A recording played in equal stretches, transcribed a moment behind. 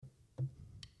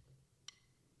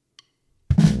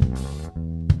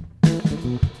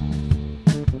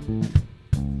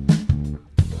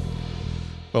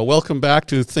Well, welcome back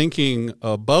to Thinking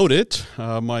About It.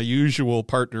 My usual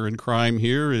partner in crime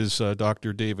here is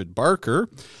Dr. David Barker,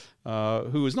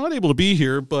 who is not able to be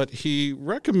here, but he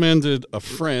recommended a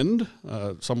friend,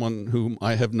 someone whom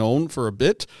I have known for a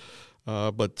bit,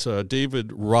 but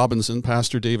David Robinson,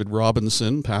 Pastor David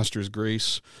Robinson, Pastor's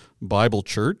Grace Bible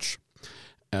Church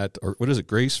at, or what is it,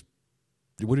 Grace?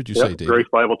 What did you say, David? Grace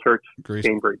Bible Church, Grace,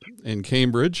 Cambridge. In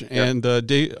Cambridge. Yeah. And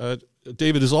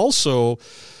David is also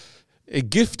a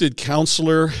gifted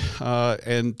counselor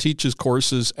and teaches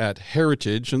courses at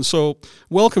Heritage. And so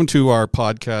welcome to our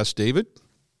podcast, David.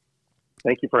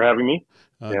 Thank you for having me.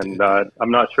 I'm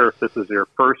not sure if this is your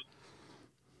first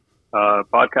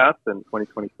podcast in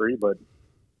 2023, but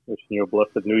wishing you a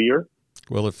blessed new year.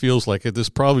 Well, it feels like it. This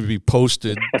will probably be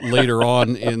posted later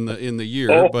on in the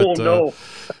year. Oh, but, no.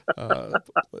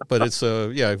 But it's,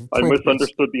 yeah. I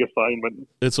misunderstood the assignment.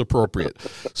 It's appropriate.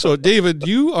 So, David,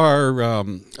 you are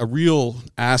a real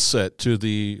asset to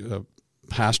the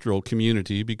pastoral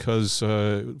community because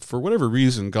for whatever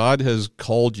reason, God has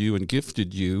called you and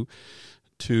gifted you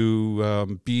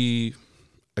to be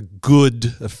a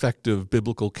good, effective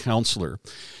biblical counselor.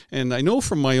 And I know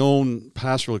from my own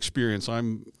pastoral experience,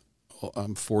 I'm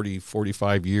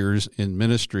 45 years in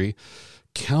ministry.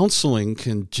 Counseling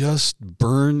can just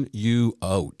burn you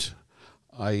out.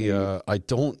 I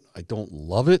don't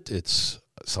love it. It's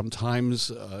sometimes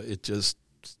it just,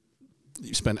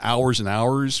 you spend hours and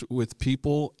hours with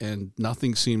people and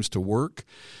nothing seems to work.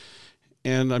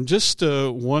 And I'm just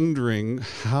wondering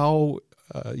how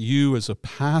you as a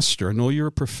pastor, I know you're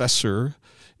a professor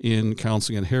in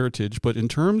counseling and heritage, but in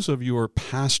terms of your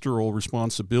pastoral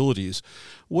responsibilities,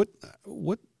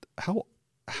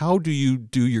 how do you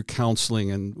do your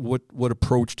counseling, and what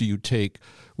approach do you take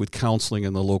with counseling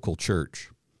in the local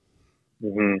church?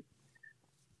 Mm-hmm.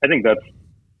 I think that's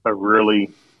a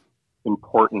really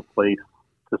important place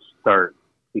to start,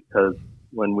 because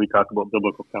when we talk about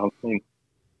biblical counseling,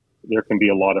 there can be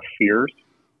a lot of fears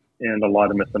and a lot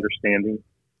of misunderstanding.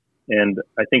 And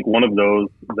I think one of those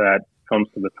that comes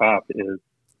to the top is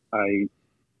I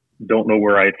don't know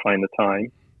where I'd find the time.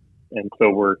 And so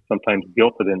we're sometimes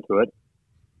guilted into it.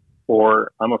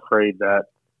 Or I'm afraid that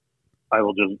I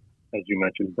will just, as you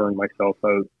mentioned, burn myself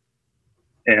out.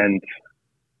 And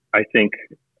I think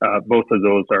both of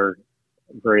those are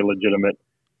very legitimate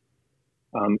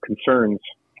concerns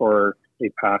for a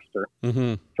pastor.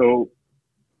 Mm-hmm. So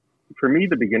for me,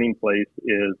 the beginning place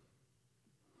is,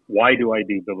 why do I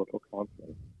do biblical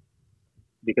counseling?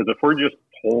 Because if we're just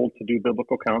told to do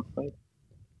biblical counseling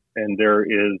and there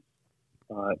is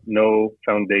no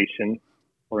foundation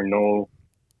or no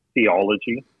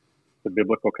theology to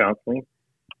biblical counseling,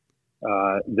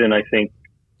 then I think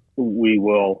we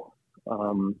will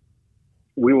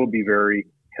be very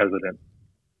hesitant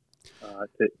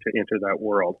to enter that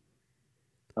world.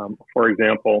 For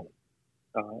example,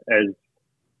 as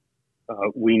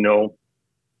we know,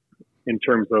 in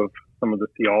terms of some of the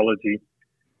theology,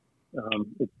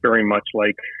 it's very much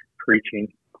like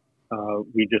preaching.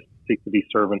 We just seek to be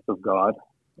servants of God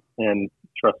and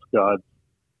trust God's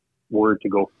word to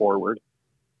go forward.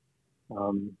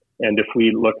 And if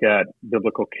we look at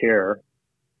biblical care,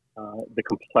 the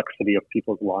complexity of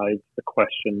people's lives, the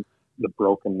questions, the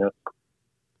brokenness,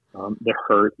 the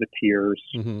hurt, the tears,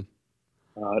 mm-hmm.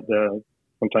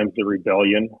 Sometimes the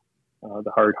rebellion,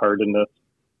 the hard-heartedness,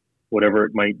 whatever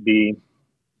it might be,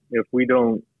 if we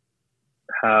don't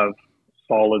have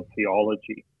solid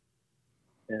theology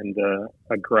and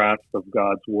a grasp of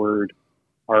God's word,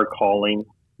 our calling,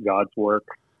 God's work,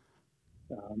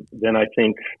 then I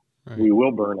think we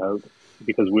will burn out,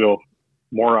 because we'll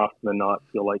more often than not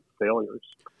feel like failures.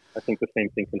 I think the same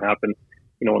thing can happen,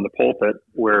 in the pulpit,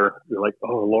 where you're like,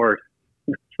 oh Lord,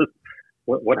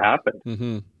 what happened?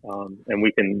 Mm-hmm. And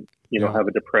we can, have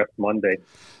a depressed Monday.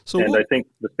 I think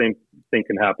the same thing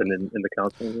can happen in the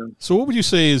counseling room. So what would you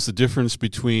say is the difference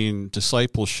between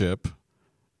discipleship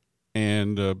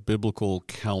and biblical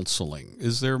counseling?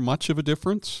 Is there much of a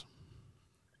difference?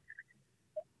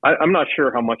 I'm not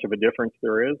sure how much of a difference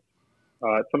there is.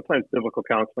 Sometimes biblical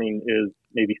counseling is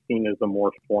maybe seen as a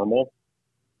more formal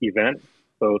event.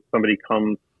 So somebody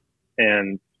comes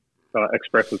and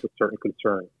expresses a certain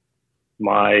concern.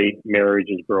 My marriage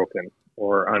is broken,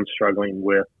 or I'm struggling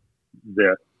with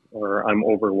this, or I'm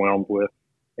overwhelmed with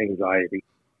anxiety.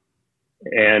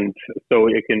 And so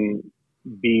it can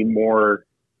be more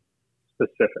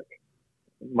specific.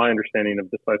 My understanding of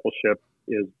discipleship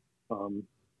is,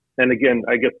 and again,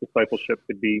 I guess discipleship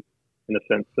could be in a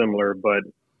sense similar, but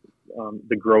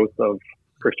the growth of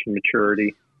Christian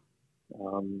maturity,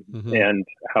 mm-hmm. and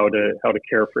how to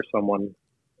care for someone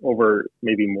over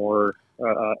maybe more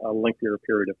a lengthier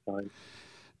period of time.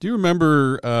 Do you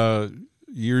remember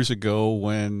years ago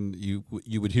when you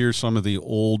would hear some of the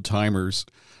old timers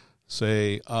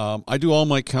say, "I do all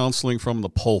my counseling from the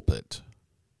pulpit"?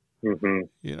 Mm-hmm.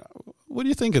 You know, what do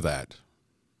you think of that?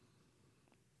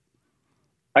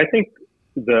 I think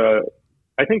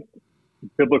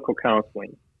biblical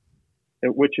counseling,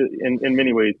 which in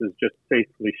many ways is just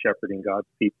faithfully shepherding God's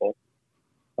people,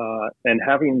 and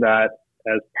having that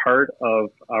as part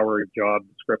of our job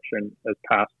description as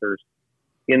pastors,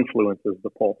 influences the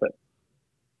pulpit.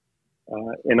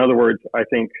 In other words, I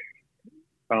think,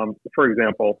 for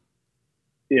example,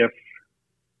 if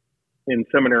in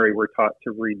seminary we're taught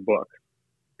to read books,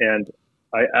 and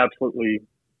I absolutely,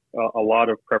 a lot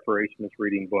of preparation is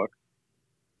reading books,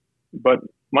 but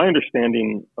my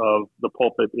understanding of the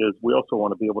pulpit is we also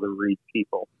want to be able to read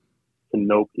people, to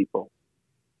know people.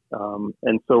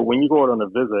 And so when you go out on a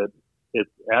visit,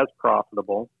 it's as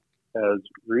profitable as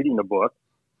reading a book,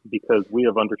 because we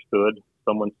have understood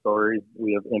someone's story,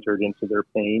 we have entered into their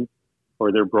pain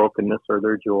or their brokenness or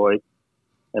their joy,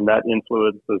 and that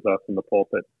influences us in the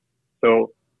pulpit.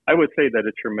 So I would say that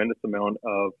a tremendous amount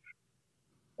of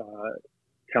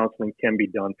counseling can be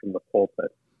done from the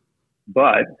pulpit,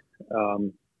 but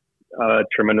a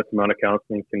tremendous amount of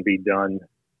counseling can be done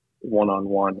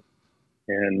one-on-one.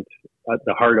 And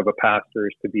the heart of a pastor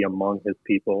is to be among his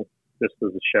people, just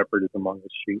as a shepherd is among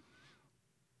his sheep.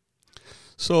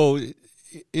 So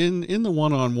in the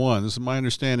one-on-ones, my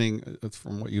understanding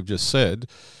from what you've just said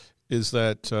is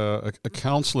that a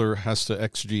counselor has to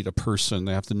exegete a person.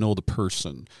 They have to know the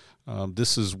person.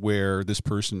 This is where this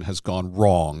person has gone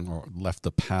wrong or left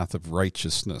the path of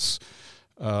righteousness.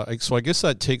 So I guess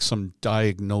that takes some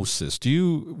diagnosis.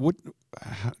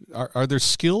 Are there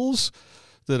skills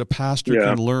that a pastor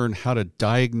can learn how to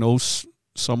diagnose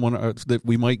someone that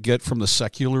we might get from the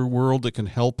secular world that can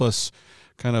help us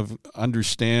kind of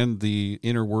understand the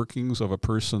inner workings of a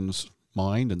person's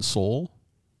mind and soul?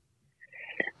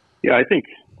 Yeah,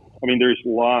 there's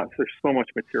so much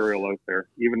material out there,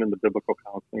 even in the biblical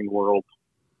counseling world.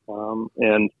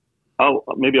 And I'll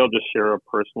just share a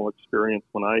personal experience.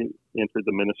 When I entered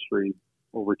the ministry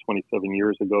over 27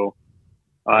 years ago,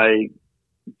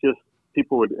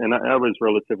 people would, and I was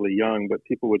relatively young, but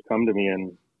people would come to me,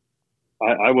 and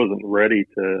I wasn't ready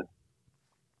to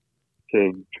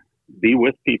be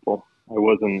with people. I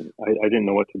didn't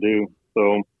know what to do.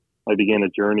 So I began a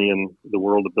journey in the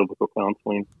world of biblical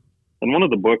counseling. And one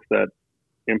of the books that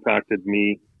impacted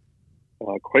me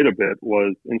quite a bit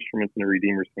was Instruments in a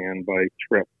Redeemer's Hand by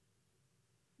Tripp.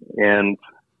 And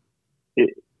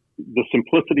the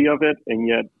simplicity of it, and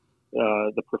yet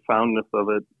the profoundness of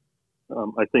it,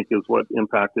 I think is what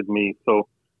impacted me. So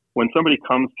when somebody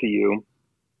comes to you,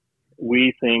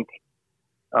 we think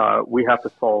we have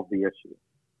to solve the issue,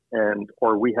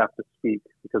 or we have to speak,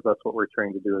 because that's what we're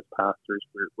trained to do as pastors.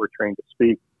 We're trained to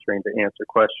speak, trained to answer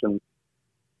questions.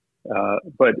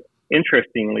 But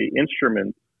interestingly,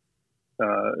 Instruments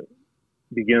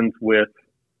begins with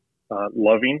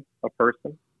loving a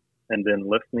person, and then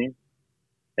listening,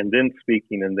 and then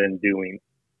speaking, and then doing.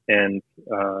 And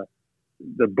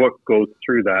the book goes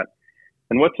through that.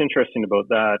 And what's interesting about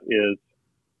that is,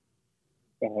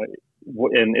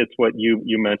 and it's what you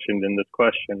mentioned in this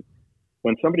question,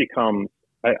 when somebody comes,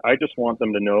 I just want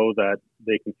them to know that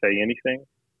they can say anything,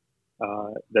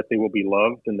 that they will be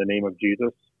loved in the name of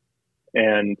Jesus.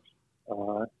 And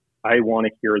I want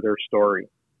to hear their story.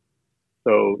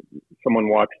 So someone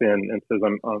walks in and says,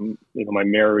 my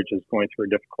marriage is going through a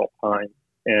difficult time.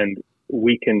 And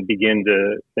we can begin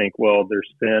to think, well, there's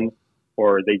sin,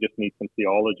 or they just need some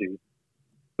theology.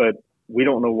 But we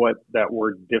don't know what that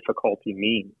word difficulty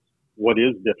means. What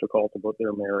is difficult about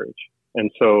their marriage?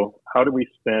 And so how do we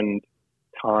spend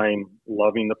time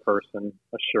loving the person,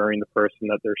 assuring the person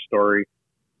that their story,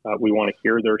 we want to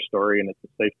hear their story, and it's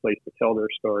a safe place to tell their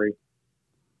story.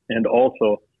 And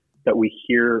also that we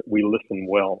listen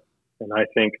well. And I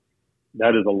think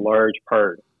that is a large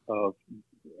part of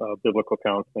biblical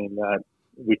counseling that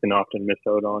we can often miss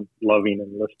out on, loving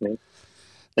and listening.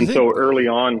 And so early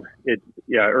on,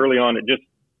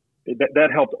 that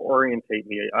helped orientate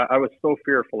me. I was so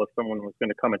fearful if someone was going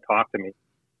to come and talk to me,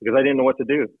 because I didn't know what to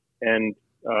do. And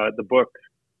the book,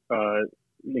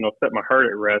 set my heart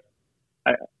at rest.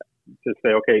 To say,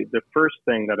 okay, the first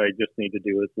thing that I just need to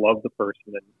do is love the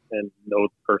person and know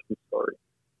the person's story.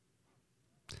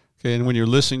 Okay, and when you're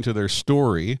listening to their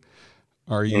story,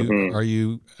 are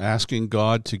you asking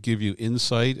God to give you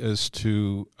insight as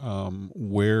to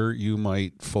where you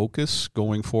might focus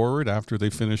going forward after they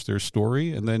finish their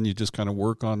story, and then you just kind of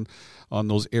work on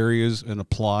those areas and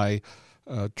apply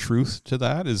truth to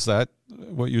that? Is that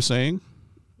what you're saying?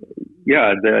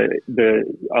 Yeah, the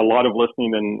a lot of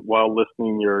listening, and while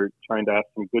listening, you're trying to ask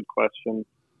some good questions.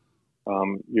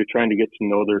 You're trying to get to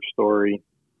know their story,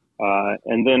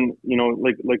 and then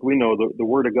like we know, the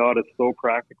Word of God is so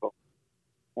practical.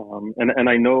 And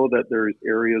I know that there's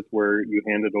areas where you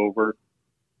hand it over,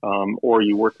 or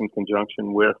you work in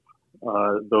conjunction with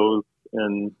those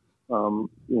in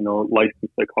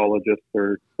licensed psychologists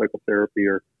or psychotherapy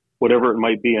or whatever it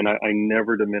might be, and I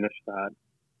never diminish that.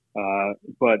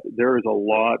 But there is a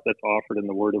lot that's offered in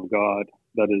the Word of God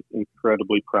that is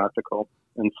incredibly practical.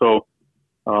 And so,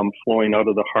 flowing out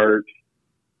of the heart,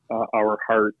 our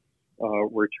hearts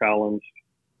were challenged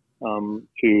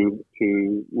to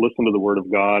listen to the Word of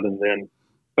God, and then,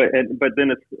 but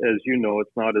then it's, as you know,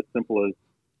 it's not as simple as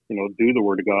do the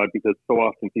Word of God, because so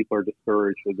often people are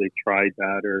discouraged or they tried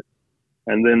that,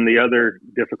 and then the other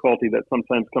difficulty that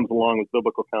sometimes comes along with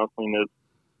biblical counseling is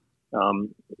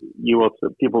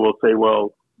people will say,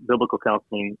 well, biblical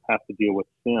counseling has to deal with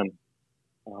sin,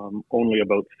 only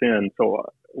about sin. So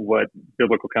what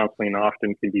biblical counseling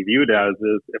often can be viewed as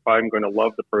is, if I'm going to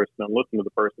love the person and listen to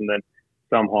the person, then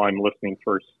somehow I'm listening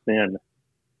for sin,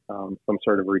 some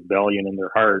sort of rebellion in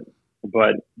their heart.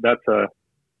 But I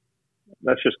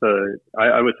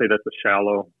would say that's a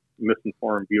shallow,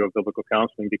 misinformed view of biblical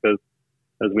counseling, because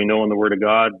as we know in the Word of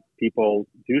God, people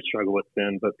do struggle with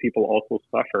sin, but people also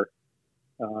suffer.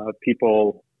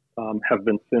 People have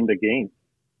been sinned against,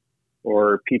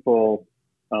 or people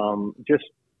just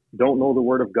don't know the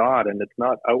Word of God, and it's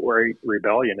not outright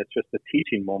rebellion. It's just a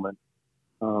teaching moment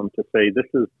to say this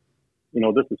is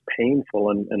painful,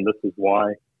 and this is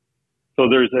why. So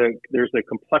there's a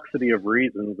complexity of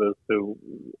reasons as to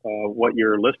what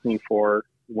you're listening for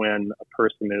when a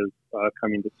person is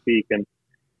coming to speak, and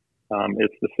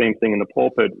it's the same thing in the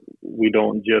pulpit. We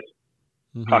don't just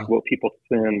talk about people's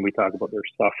sin. We talk about their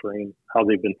suffering, how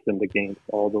they've been sinned against,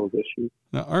 all those issues.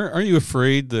 Now, aren't you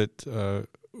afraid that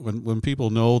when people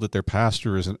know that their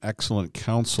pastor is an excellent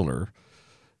counselor,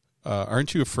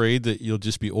 aren't you afraid that you'll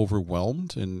just be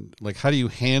overwhelmed? And how do you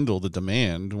handle the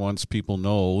demand once people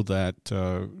know that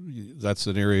that's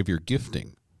an area of your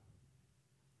gifting?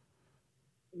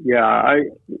 Yeah,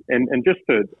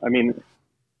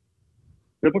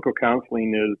 biblical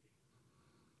counseling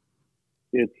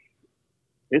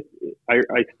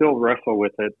I still wrestle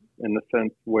with it in the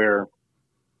sense where,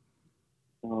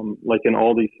 like in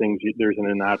all these things, there's an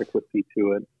inadequacy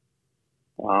to it.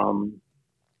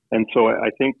 And so I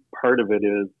think part of it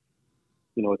is,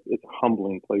 it's a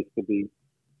humbling place to be.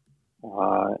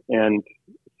 And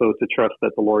so to trust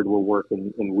that the Lord will work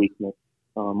in weakness,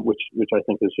 which I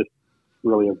think is just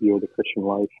really a view of the Christian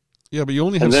life. Yeah, but you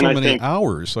only have so many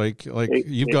hours.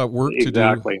 You've got work to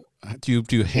do.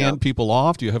 Do you hand people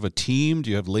off? Do you have a team? Do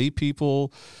you have lay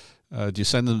people? Do you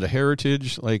send them to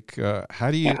Heritage?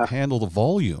 How do you handle the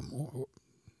volume?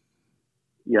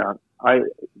 Yeah,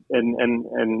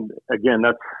 and again,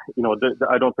 that's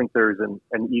I don't think there's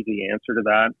an easy answer to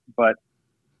that. But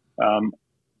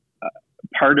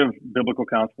part of biblical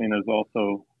counseling is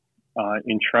also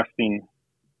entrusting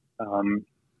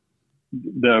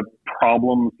the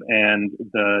problems and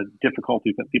the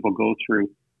difficulties that people go through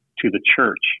to the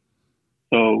church.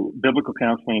 So biblical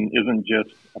counseling isn't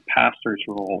just a pastor's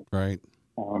role. Right.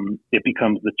 It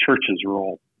becomes the church's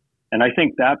role. And I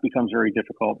think that becomes very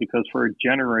difficult because for a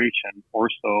generation or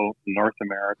so in North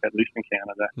America, at least in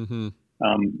Canada,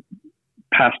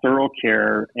 pastoral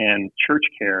care and church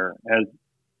care has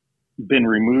been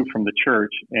removed from the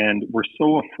church. And we're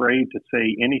so afraid to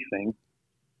say anything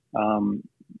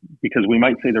because we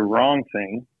might say the wrong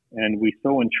thing, and we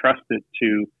so entrust it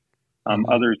to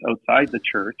others outside the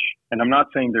church. And I'm not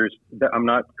saying I'm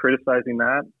not criticizing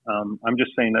that. I'm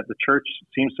just saying that the church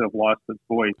seems to have lost its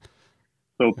voice.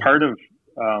 So part of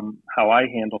how I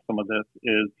handle some of this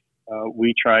is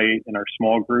we try in our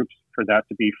small groups for that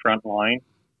to be front line.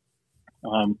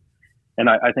 And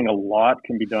I think a lot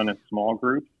can be done in small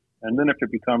groups. And then if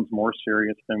it becomes more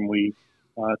serious, then we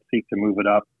seek to move it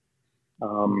up.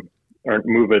 Or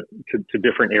move it to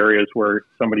different areas where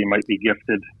somebody might be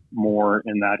gifted more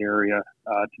in that area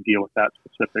to deal with that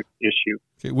specific issue.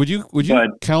 Okay. Would you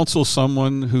counsel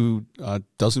someone who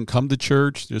doesn't come to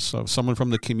church, just someone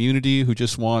from the community who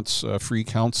just wants free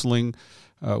counseling?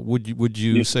 Would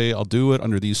you say, I'll do it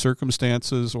under these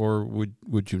circumstances, or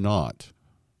would you not?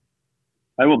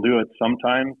 I will do it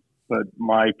sometimes, but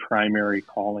my primary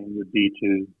calling would be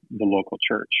to the local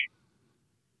church.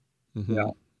 Mm-hmm.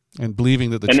 Yeah. And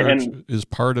believing that the church is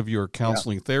part of your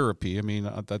counseling therapy. I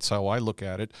mean, that's how I look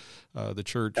at it. The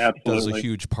church does a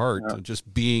huge part. Yeah.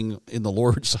 Just being in the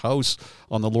Lord's house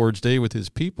on the Lord's day with his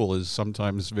people is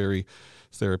sometimes very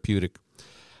therapeutic.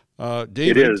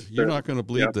 David, It is. you're not going to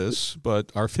believe Yep. this,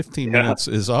 but our 15 minutes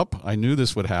is up. I knew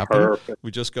this would happen. Perfect.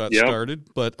 We just got Yep. started,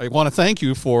 but I want to thank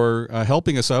you for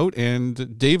helping us out.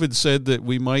 And David said that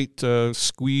we might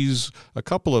squeeze a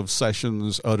couple of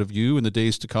sessions out of you in the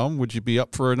days to come. Would you be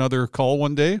up for another call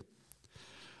one day?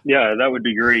 Yeah, that would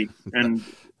be great. And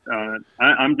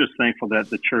I'm just thankful that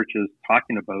the church is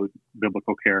talking about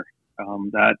biblical care.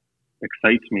 That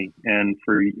excites me. And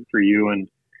for you and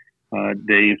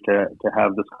Dave to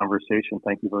have this conversation,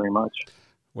 thank you very much.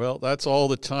 Well, that's all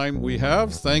the time we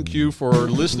have. Thank you for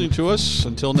listening to us.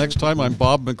 Until next time, I'm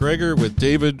Bob McGregor with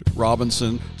David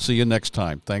Robinson. See you next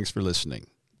time. Thanks for listening.